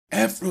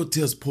Afro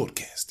Tales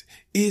Podcast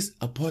is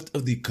a part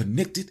of the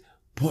Connected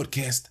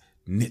Podcast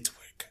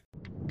Network.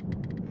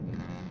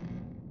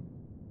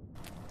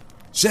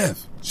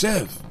 Chef.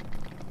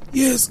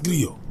 Yes,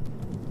 Glio.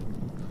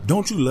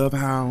 Don't you love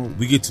how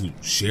we get to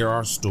share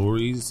our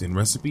stories and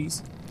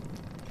recipes?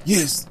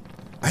 Yes,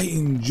 I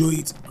enjoy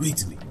it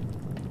greatly.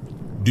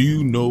 Do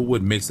you know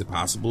what makes it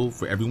possible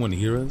for everyone to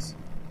hear us?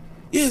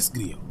 Yes,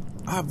 Glio.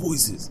 Our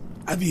voices,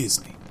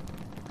 obviously.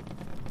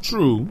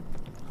 True,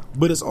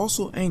 but it's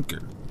also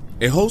Anchor,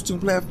 a hosting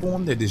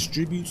platform that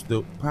distributes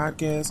the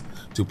podcast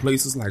to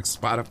places like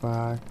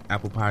Spotify,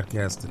 Apple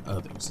Podcasts, and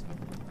others.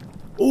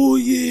 Oh,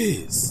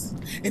 yes.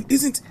 And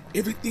isn't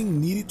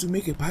everything needed to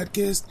make a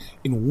podcast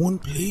in one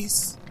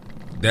place?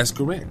 That's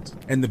correct.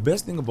 And the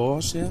best thing of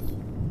all, Chef,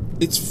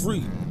 it's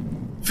free.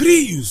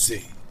 Free, you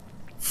say?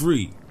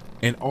 Free.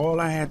 And all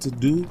I had to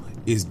do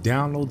is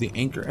download the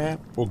Anchor app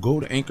or go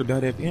to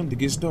anchor.fm to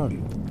get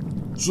started.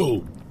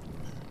 So,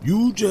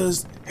 you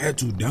just had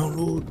to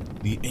download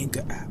the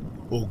Anchor app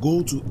or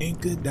go to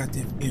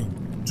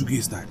anchor.fm to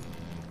get started.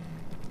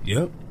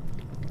 Yep.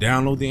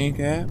 Download the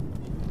Anchor app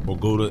or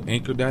go to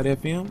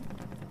anchor.fm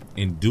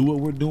and do what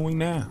we're doing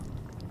now.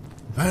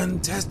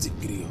 Fantastic,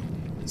 Grio.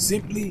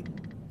 Simply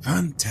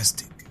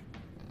fantastic.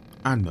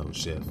 I know,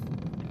 Chef.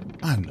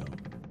 I know.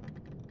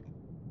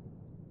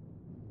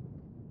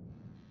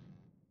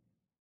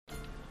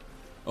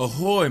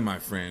 Ahoy, my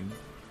friend,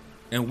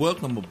 and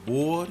welcome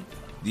aboard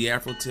the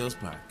Afro Tales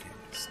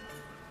Podcast,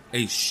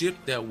 a ship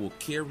that will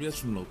carry us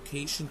from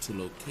location to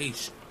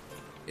location,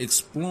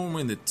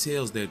 exploring the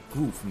tales that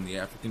grew from the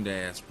African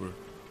diaspora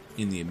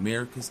in the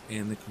Americas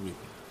and the Caribbean.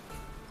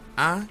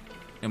 I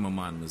am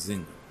Aman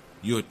Mazinga,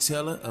 your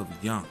teller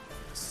of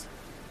yarns.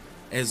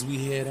 As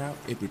we head out,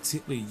 a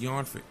particular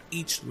yarn for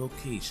each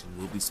location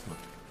will be spun.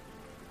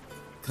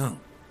 Come,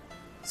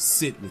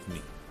 sit with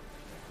me,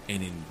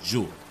 and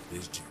enjoy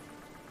this journey.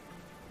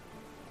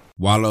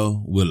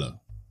 Walla Willa.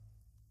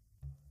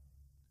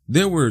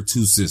 There were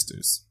two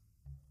sisters,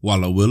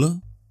 Walla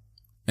Willa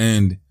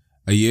and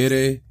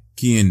Ayere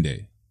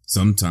Kiende,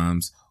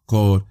 sometimes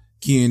called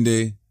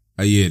Kiende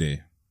Ayere.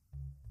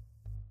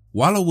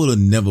 Walla Willa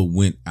never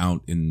went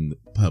out in the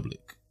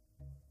public.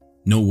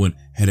 No one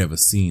had ever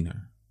seen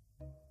her.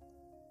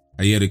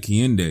 Ayere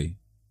Kiende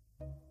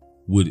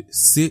would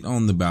sit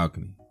on the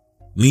balcony,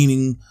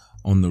 leaning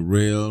on the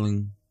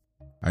railing.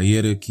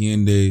 Ayere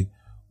Kiende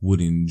would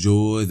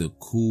enjoy the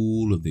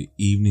cool of the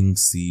evening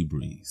sea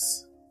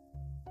breeze.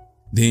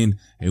 Then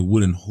a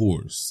wooden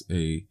horse,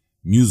 a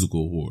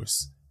musical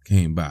horse,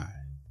 came by.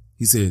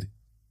 He said,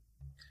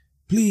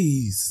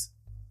 "Please,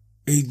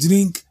 a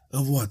drink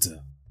of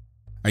water."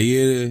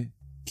 Ayere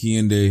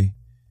Kiende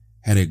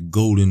had a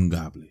golden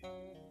goblet.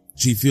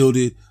 She filled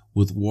it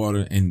with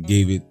water and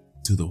gave it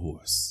to the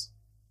horse.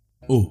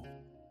 "Oh,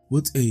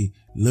 what a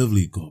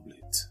lovely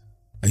goblet,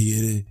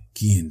 Ayere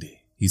Kiende,"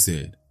 he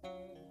said.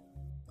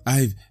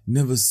 "I've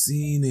never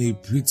seen a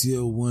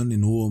prettier one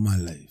in all my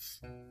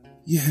life."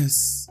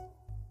 "Yes,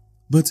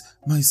 but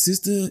my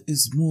sister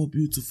is more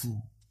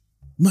beautiful,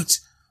 much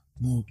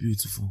more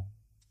beautiful."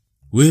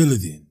 "Well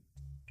then,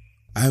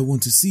 I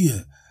want to see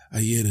her,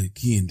 Ayere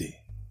Kiende.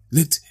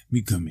 Let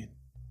me come in."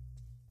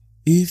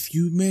 "If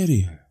you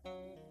marry her,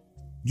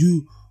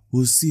 you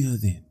will see her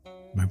then,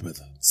 my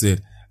brother,"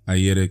 said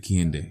Ayere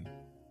Kiende.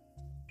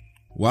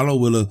 Walla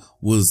Willa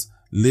was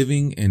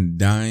living and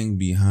dying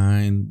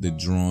behind the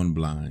drawn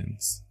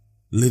blinds.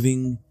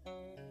 Living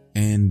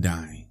and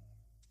dying.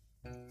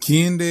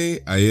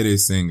 Kiende Ayere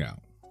sang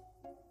out,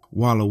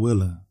 "Walla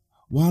Willa,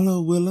 Walla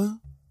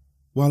Willa,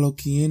 Walla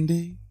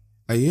Kiende,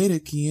 Ayere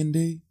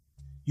Kiende,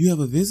 you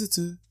have a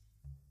visitor."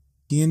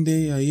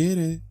 "Kiende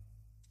Ayere?"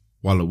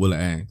 Walla Willa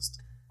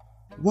asked.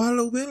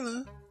 "Walla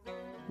Willa,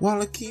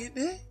 Walla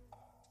Kiende,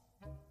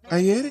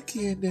 Ayere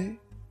Kiende,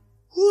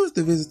 who is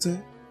the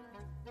visitor?"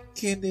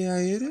 "Kiende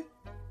Ayere."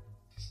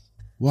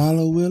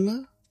 "Walla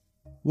Willa,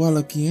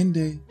 Walla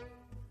Kiende,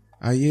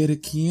 Ayere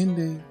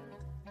Kiende,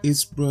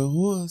 it's bro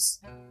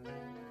horse.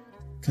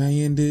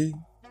 Kiende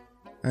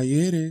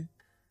Ayere,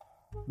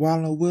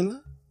 Walla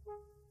Willa,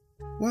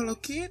 Walla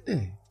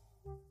Kiende,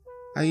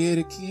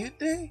 Ayere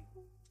Kiende,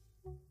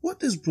 what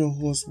does bro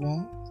horse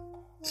want?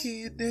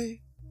 Kiende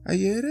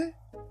Ayere."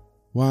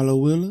 "Walla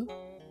Willa,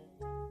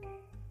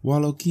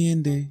 Walla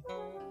Kiende,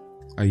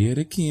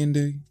 Ayere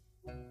Kiende,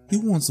 he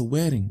wants a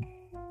wedding."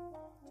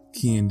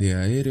 "Kiende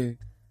Ayere."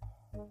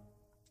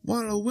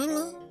 "Walla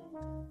Willa,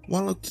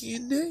 Walla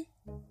Kiende,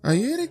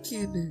 Ayere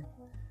Kiende,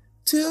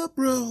 tell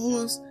bro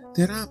horse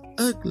that I'm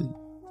ugly.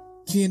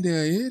 Kiende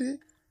Ayere."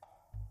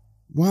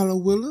 "Walla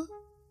Willa,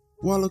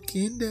 Walla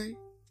Kiende,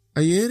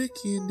 Ayere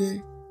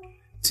Kiende,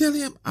 tell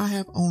him I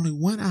have only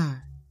one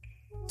eye.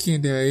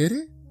 Kiende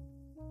Ayere."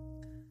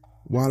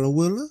 "Walla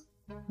Willa,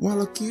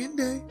 Walla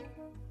Kiende,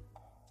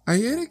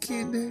 Ayere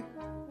Kiende,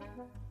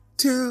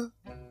 tell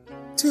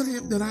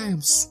him that I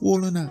am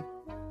swollen up.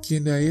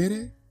 Kiende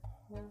Ayere."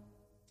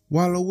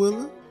 "Walla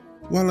Willa,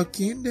 Walla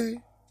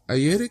Kiende,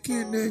 Ayere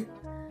Kiende,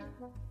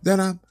 that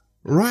I'm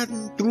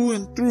rotten through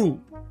and through.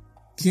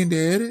 Kiende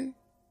Ayere."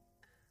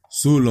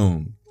 "So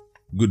long,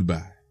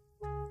 Goodbye,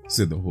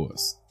 said the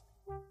horse.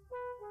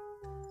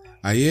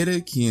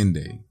 Ayere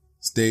Kiende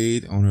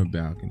stayed on her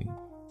balcony.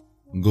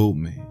 Goat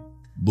Man,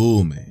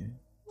 Bull Man,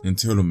 and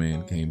Turtle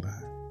Man came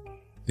by.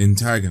 Then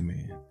Tiger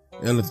Man,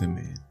 Elephant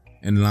Man,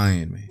 and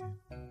Lion Man.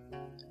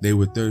 They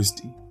were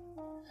thirsty.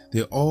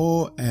 They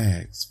all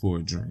asked for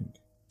a drink.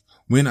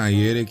 When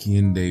Ayere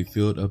Kiende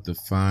filled up the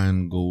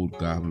fine gold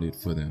goblet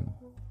for them,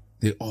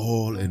 they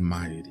all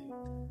admired it.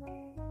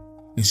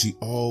 And she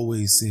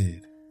always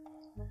said,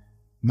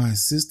 "My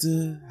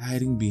sister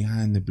hiding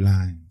behind the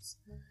blinds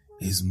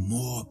is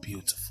more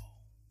beautiful."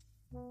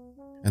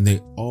 And they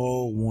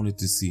all wanted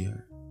to see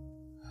her.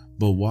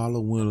 But Walla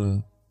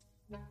Willa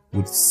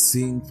would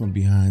sing from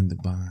behind the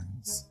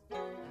blinds.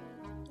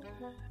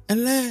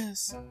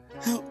 "Alas,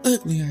 how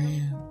ugly I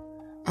am.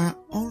 I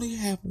only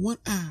have one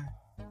eye.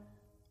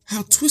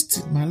 How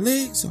twisted my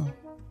legs are,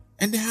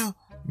 and how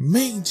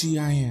mangy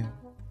I am."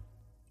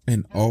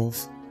 And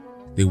off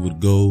they would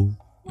go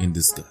in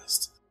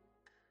disgust.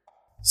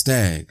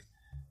 Stag,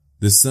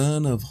 the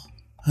son of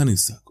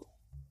Honeysuckle,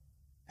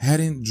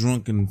 hadn't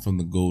drunken from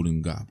the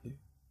golden goblet.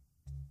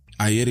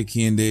 Ayere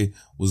Kiende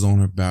was on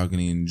her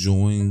balcony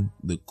enjoying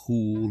the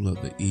cool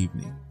of the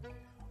evening,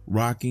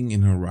 rocking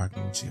in her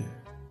rocking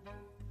chair.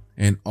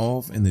 And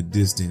off in the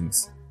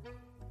distance,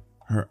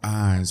 her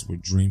eyes were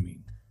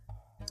dreaming.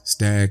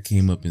 Stag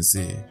came up and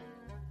said,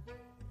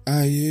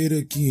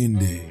 "Ayere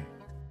Kiende,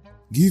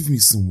 give me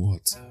some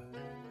water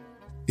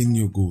in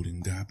your golden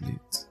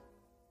goblet."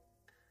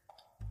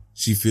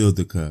 She filled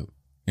the cup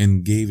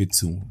and gave it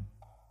to him.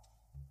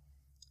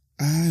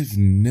 "I've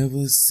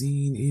never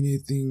seen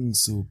anything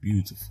so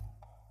beautiful,"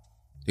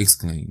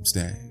 exclaimed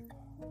Stag.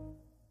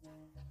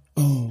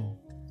 "Oh,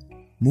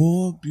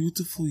 more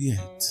beautiful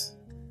yet,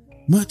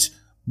 much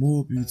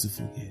more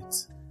beautiful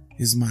yet,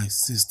 is my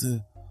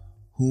sister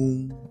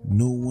whom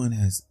no one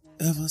has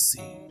ever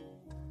seen.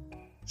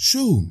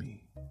 Show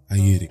me,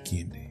 Ayere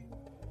Kiende.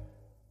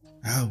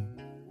 I'll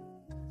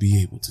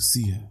be able to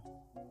see her.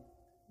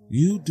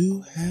 You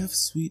do have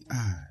sweet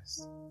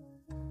eyes.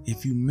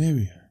 If you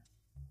marry her,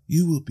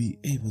 you will be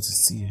able to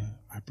see her,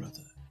 my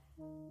brother.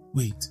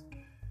 Wait,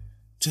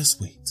 just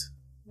wait.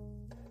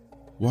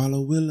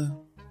 Walla Willa,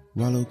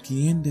 Walla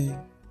Kiende,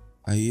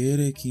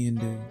 Ayere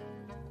Kiende.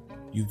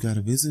 You got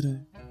a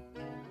visitor,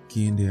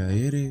 Kiende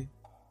Ayere."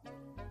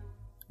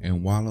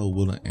 And Walla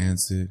Willa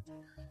answered,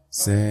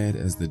 sad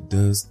as the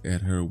dusk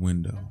at her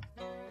window,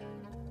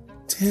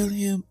 "Tell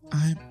him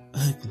I'm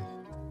ugly,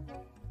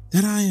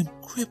 that I am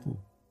crippled,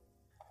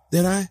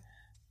 that I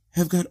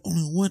have got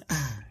only one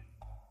eye,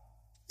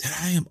 that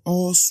I am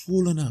all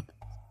swollen up."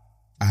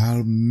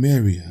 "I'll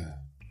marry her,"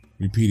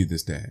 repeated the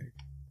stag.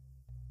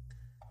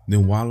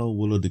 Then Walla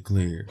Willa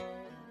declared,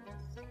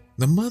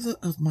 "The mother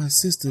of my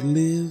sister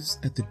lives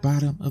at the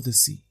bottom of the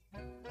sea.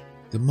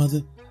 The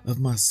mother of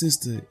my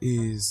sister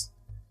is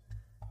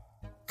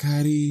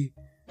Kari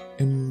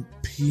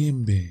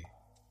Mpiembe."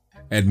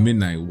 At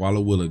midnight,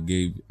 Walla Willa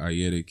gave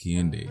Ayere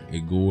Kiende a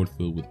gourd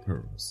filled with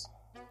pearls.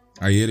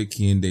 Ayere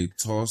Kiende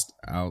tossed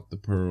out the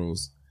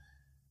pearls.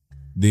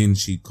 Then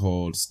she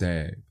called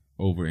Stag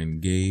over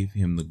and gave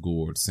him the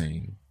gourd,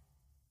 saying,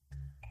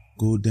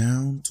 "Go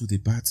down to the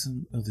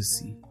bottom of the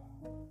sea."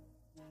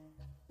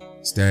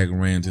 Stag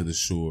ran to the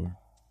shore,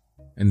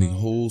 and the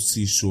whole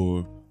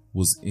seashore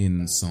was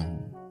in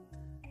song.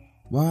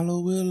 "Walla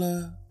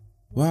Willa,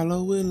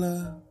 Walla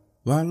Willa,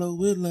 Walla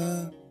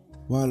Willa,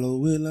 Walla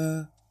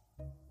Willa."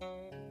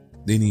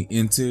 Then he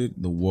entered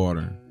the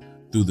water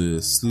through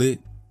the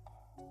slit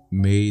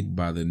made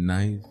by the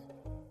knife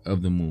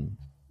of the moon.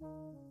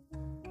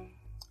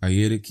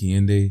 Ayere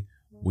Kiende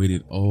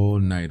waited all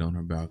night on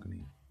her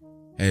balcony.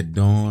 At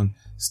dawn,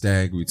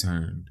 Stag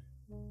returned.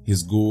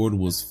 His gourd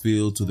was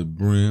filled to the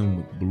brim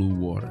with blue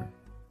water,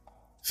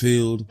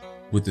 filled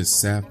with the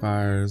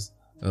sapphires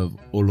of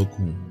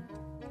Olokun.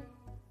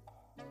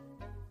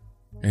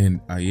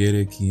 And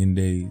Ayere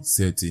Kiende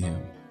said to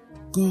him,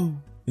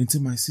 "Go into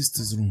my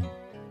sister's room."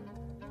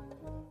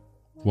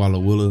 Walla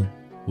Willa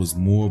was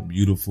more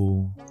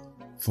beautiful,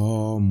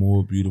 far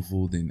more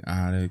beautiful than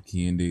Ayere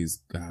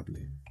Kiende's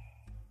goblet.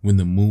 When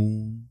the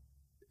moon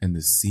and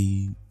the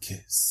sea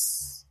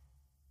kiss.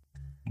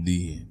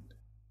 The end.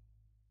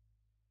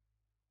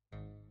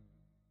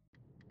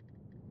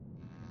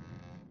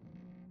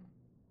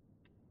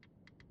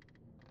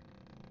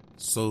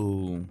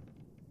 So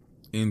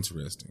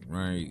interesting,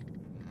 right?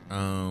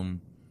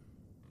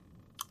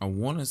 I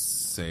want to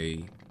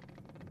say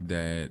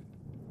that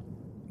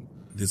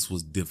this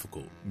was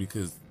difficult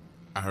because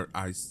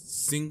I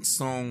sing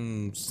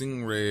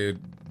read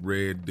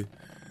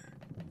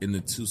in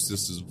the two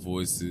sisters'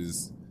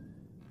 voices,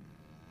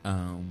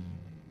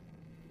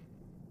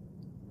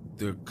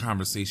 their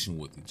conversation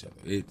with each other.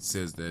 It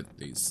says that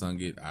they sung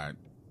it. I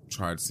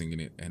tried singing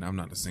it, and I'm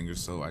not a singer,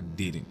 so I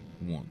didn't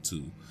want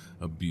to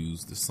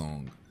abuse the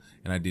song,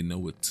 and I didn't know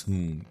what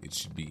tune it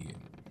should be in.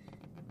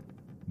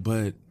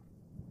 But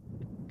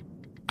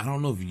I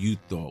don't know if you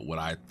thought what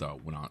I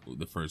thought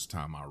the first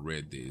time I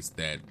read this,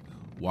 that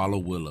Walla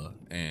Willa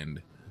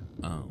and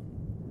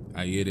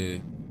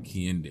Ayere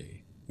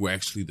Kiende were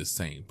actually the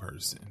same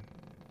person.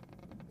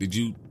 Did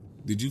you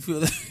feel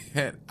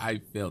that?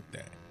 I felt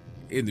that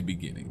in the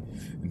beginning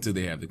until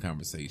they have the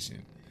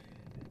conversation.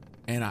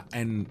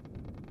 And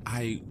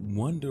I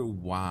wonder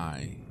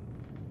why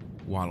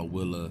Walla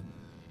Willa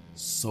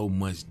so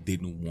much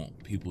didn't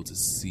want people to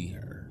see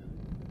her.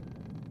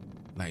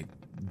 Like,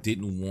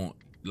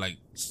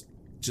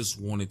 just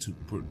wanted to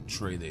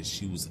portray that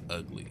she was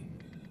ugly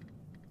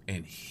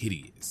and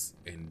hideous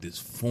and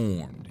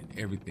disformed and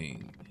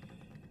everything.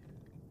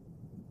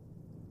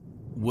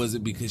 Was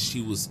it because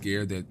she was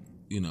scared that,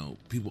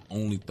 people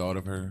only thought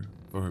of her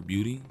for her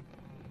beauty?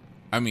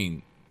 I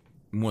mean,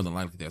 more than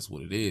likely that's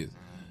what it is.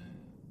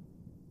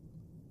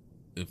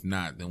 If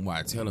not, then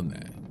why tell them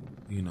that,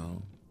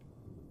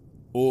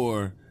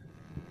 Or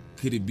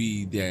could it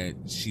be that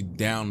she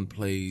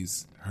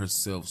downplays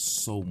herself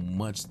so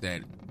much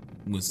that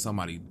when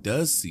somebody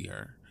does see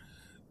her,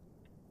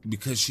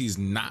 because she's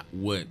not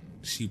what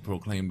she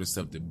proclaimed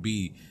herself to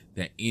be,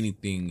 that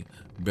anything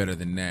better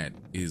than that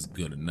is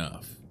good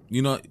enough?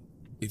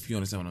 If you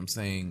understand what I'm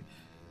saying,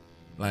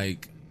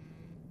 like,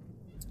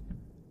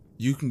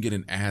 you can get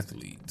an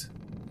athlete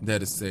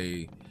that'll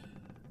say,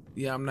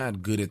 yeah, I'm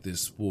not good at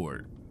this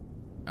sport.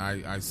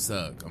 I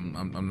suck.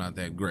 I'm not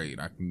that great.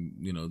 I can,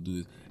 do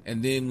this.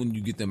 And then when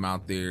you get them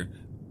out there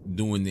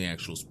doing the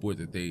actual sport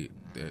that they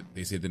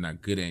say they're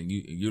not good at, and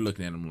you're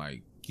looking at them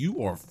like,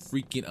 you are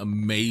freaking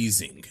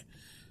amazing.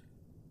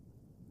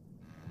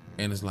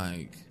 And it's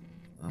like,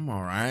 I'm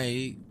all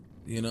right.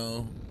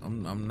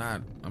 I'm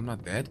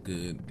not that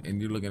good. And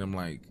you're looking at them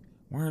like,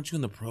 why aren't you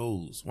in the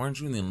pros? Why aren't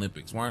you in the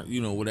Olympics? Why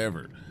aren't,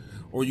 whatever.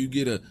 Or you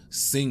get a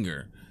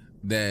singer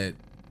that,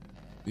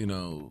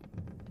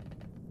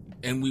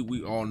 and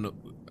we all know,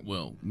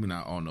 well, we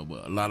not all know,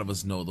 but a lot of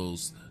us know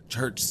those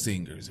church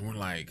singers, and we're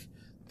like,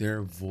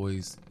 their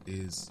voice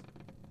is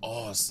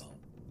awesome.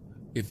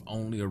 If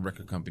only a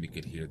record company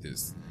could hear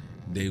this,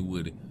 they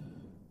would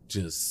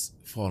just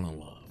fall in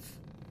love,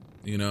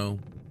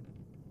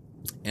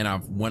 And I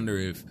wonder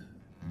if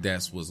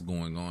that's what's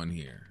going on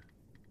here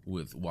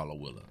with Walla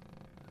Willa.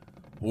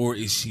 Or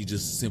is she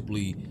just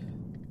simply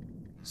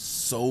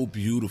so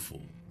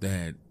beautiful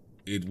that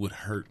it would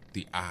hurt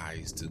the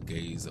eyes to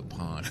gaze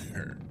upon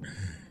her?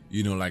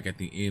 Like at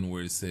the end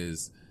where it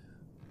says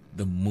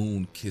the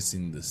moon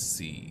kissing the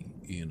sea,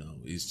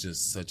 it's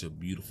just such a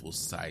beautiful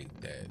sight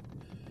that,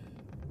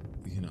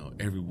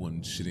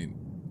 everyone shouldn't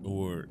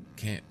or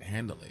can't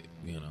handle it,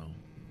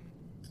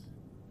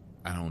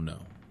 I don't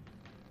know.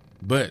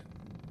 But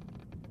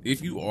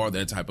if you are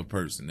that type of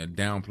person that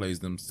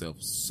downplays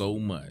themselves so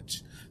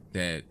much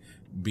that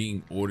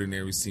being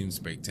ordinary seems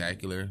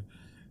spectacular,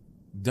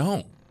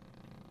 don't.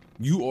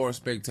 You are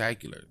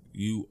spectacular.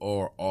 You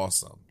are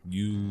awesome.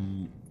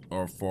 You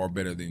are far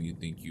better than you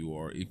think you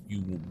are, if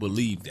you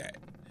believe that.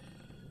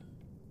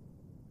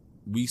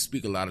 We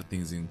speak a lot of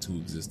things into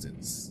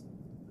existence.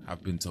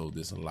 I've been told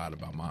this a lot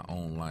about my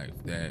own life,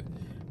 that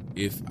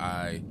if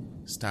I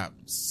stop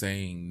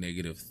saying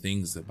negative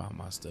things about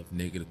my stuff,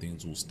 negative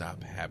things will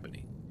stop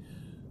happening.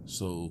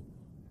 So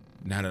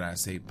now that I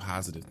say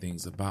positive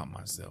things about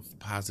myself,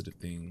 positive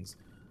things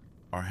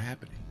are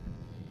happening.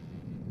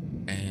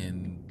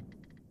 And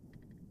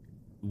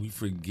we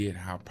forget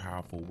how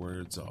powerful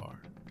words are.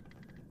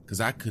 Because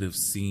I could have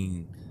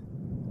seen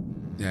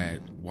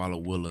that Walla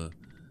Willa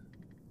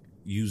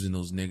using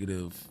those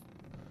negative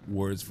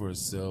words for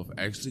herself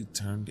actually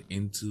turned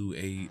into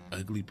a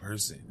ugly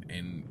person,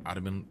 and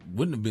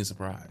wouldn't have been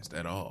surprised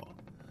at all.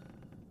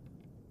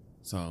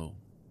 So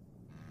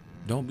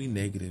don't be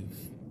negative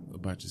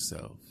about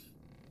yourself.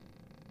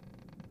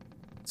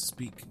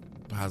 Speak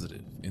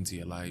positive into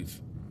your life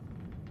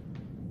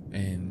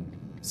and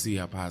see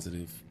how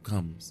positive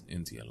comes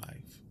into your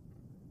life.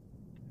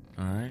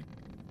 All right?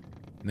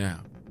 Now,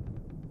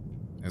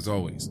 as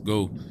always,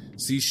 go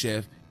see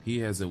Chef. He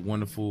has a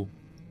wonderful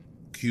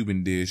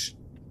Cuban dish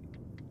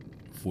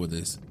for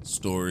this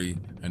story.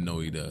 I know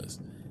he does.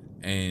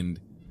 And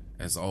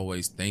as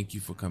always, thank you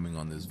for coming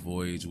on this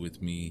voyage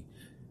with me.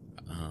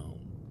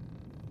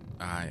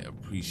 I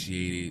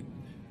appreciate it.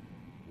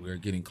 We're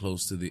getting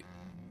close to the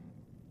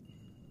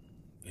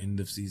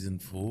end of season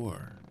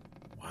 4.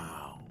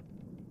 Wow.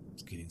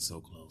 It's getting so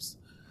close.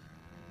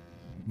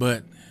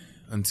 But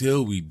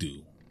until we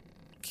do,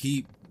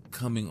 keep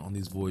coming on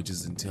these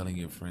voyages and telling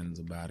your friends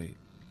about it.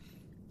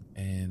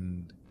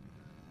 And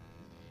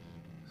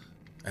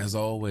as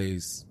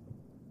always,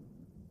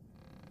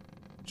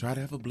 try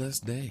to have a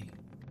blessed day.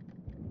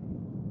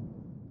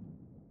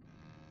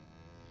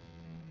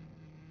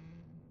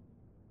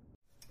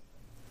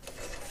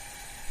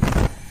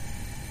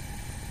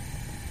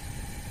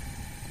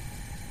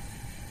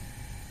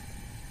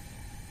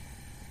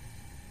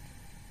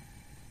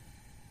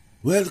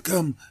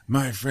 Welcome,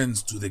 my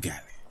friends, to the galley.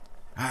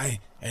 I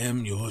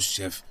am your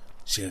chef,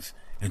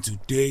 and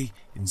today,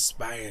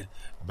 inspired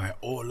by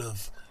all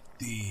of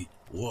the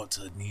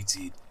water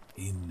needed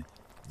in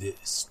the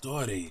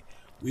story,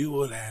 we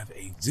will have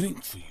a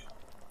drink for you.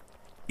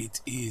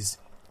 It is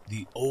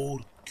the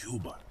old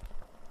Cuban,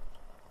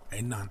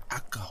 a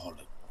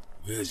non-alcoholic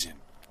version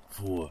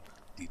for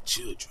the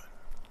children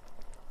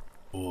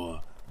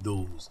or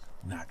those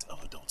not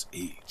of adult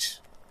age.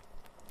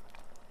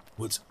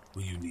 What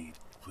will you need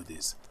for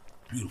this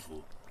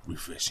beautiful,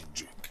 refreshing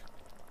drink?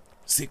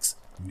 6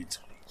 mint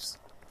leaves,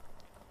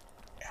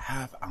 a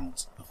half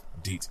ounce of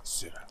date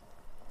syrup,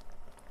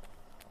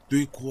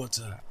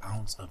 3/4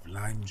 ounce of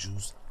lime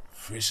juice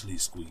freshly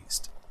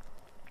squeezed,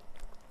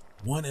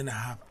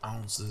 1.5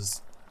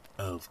 ounces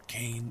of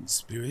cane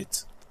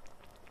spirit,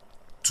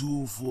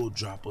 2 full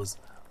droppers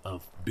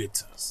of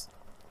bitters,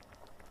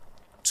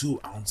 2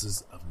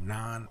 ounces of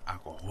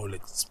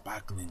non-alcoholic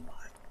sparkling wine.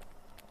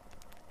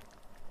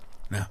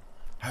 Now,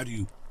 how do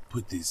you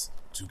put this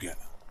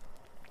together?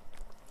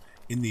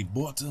 In the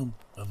bottom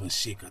of a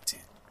shaker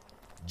tin,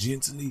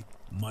 gently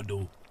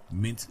muddle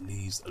mint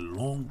leaves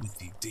along with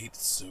the date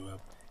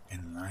syrup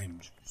and lime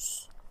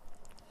juice.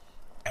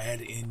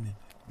 Add in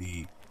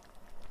the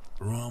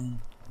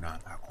rum,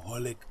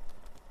 non-alcoholic,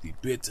 the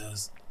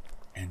bitters,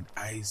 and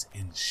ice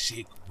and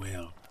shake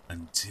well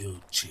until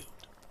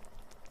chilled.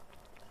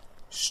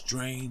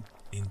 Strain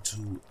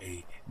into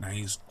a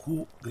nice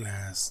cool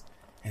glass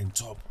and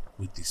top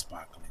with the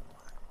sparkling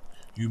wine.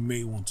 You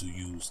may want to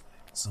use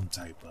some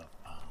type of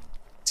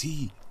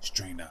tea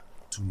strainer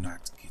to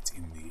not get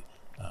in the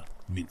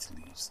mint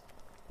leaves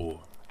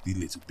or the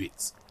little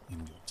bits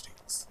in your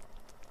drinks.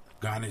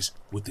 Garnish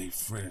with a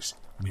fresh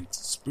mint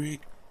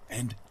sprig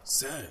and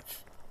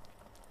serve.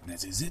 And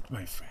that is it,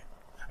 my friend.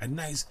 A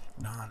nice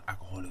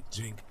non-alcoholic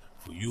drink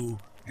for you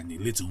and the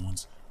little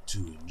ones to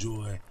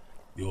enjoy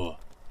your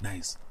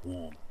nice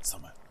warm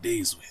summer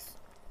days with.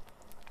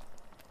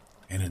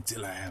 And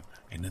until I have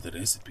another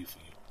recipe for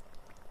you,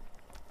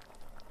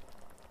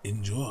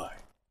 enjoy.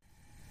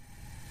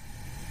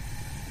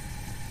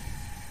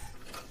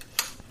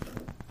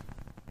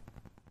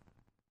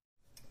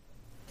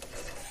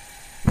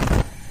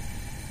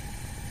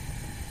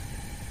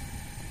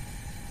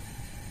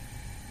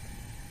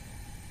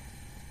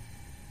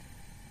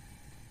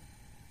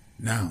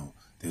 Now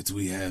that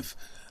we have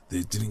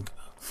the drink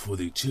for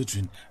the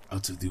children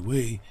out of the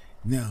way,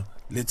 now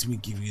let me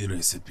give you a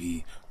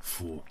recipe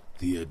for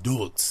the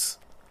adults.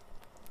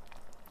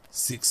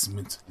 6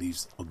 mint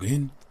leaves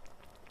again,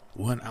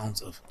 1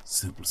 ounce of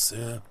simple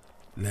syrup,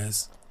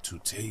 less to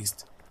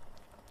taste,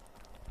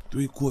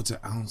 3/4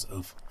 ounce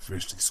of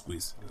freshly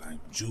squeezed lime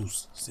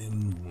juice,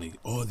 seemingly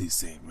all the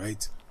same,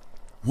 right?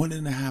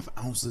 1.5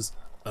 ounces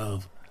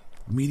of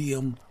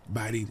medium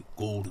bodied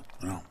gold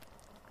rum,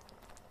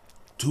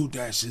 2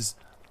 dashes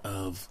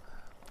of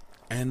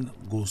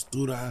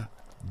Angostura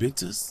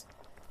bitters,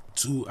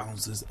 2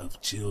 ounces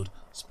of chilled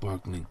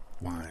sparkling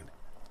wine,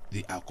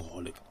 the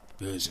alcoholic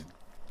version.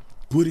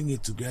 Putting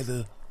it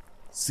together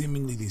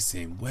seemingly the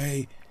same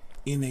way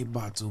in a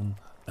bottom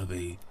of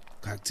a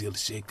cocktail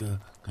shaker,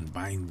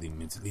 combine the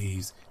mint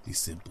leaves, the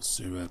simple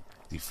syrup,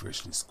 the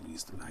freshly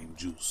squeezed lime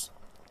juice.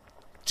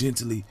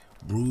 Gently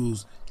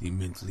bruise the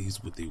mint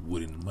leaves with a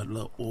wooden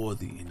muddler or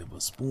the end of a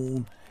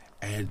spoon.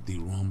 Add the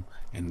rum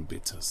and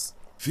bitters.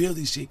 Fill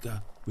the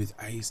shaker with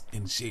ice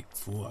and shake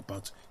for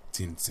about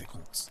 10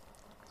 seconds.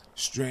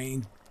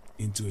 Strain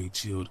into a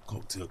chilled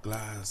cocktail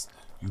glass.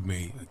 You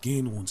may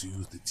again want to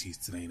use the tea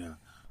strainer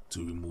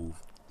to remove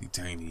the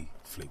tiny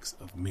flakes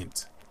of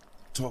mint.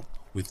 Top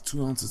with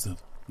 2 ounces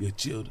of your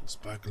chilled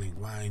sparkling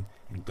wine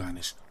and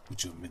garnish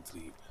with your mint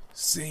leaf.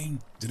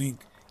 Same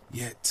drink,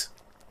 yet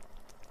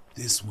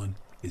this one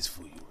is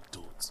for you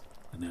adults.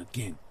 And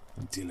again,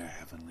 until I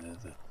have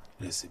another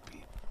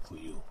recipe for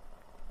you,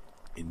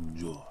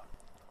 enjoy.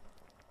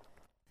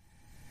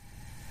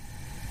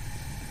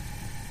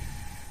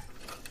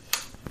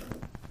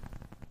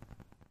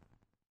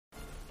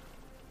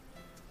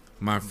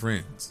 My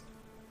friends,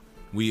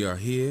 we are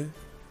here,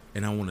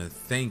 and I want to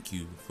thank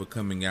you for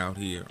coming out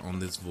here on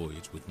this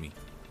voyage with me.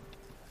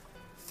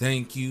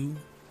 Thank you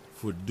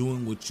for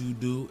doing what you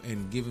do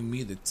and giving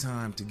me the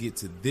time to get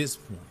to this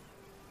point.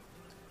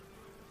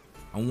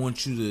 I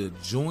want you to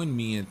join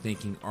me in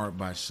thanking Art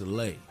by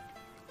Chalet.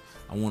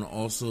 I want to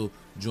also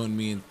join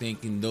me in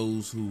thanking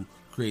those who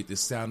create the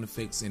sound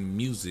effects and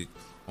music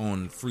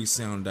on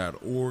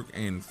freesound.org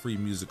and Free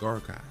Music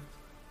Archive.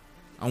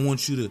 I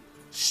want you to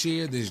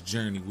share this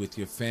journey with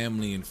your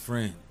family and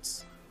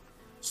friends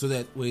so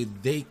that way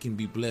they can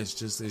be blessed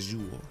just as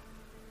you are.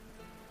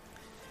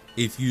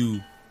 If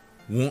you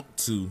want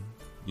to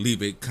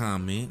leave a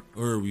comment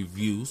or a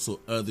review so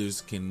others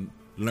can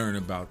learn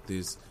about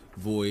this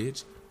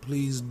voyage,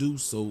 please do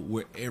so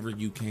wherever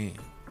you can.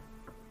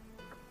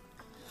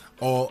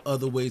 All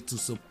other ways to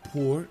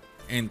support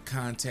and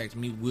contact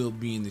me will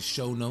be in the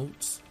show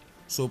notes.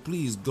 So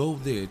please go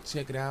there,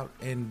 check it out,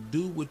 and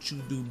do what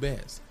you do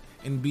best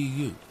and be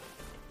you.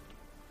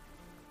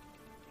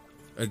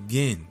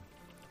 Again,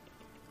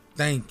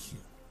 thank you.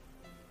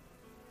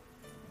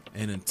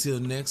 And until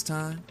next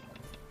time,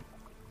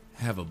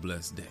 have a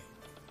blessed day.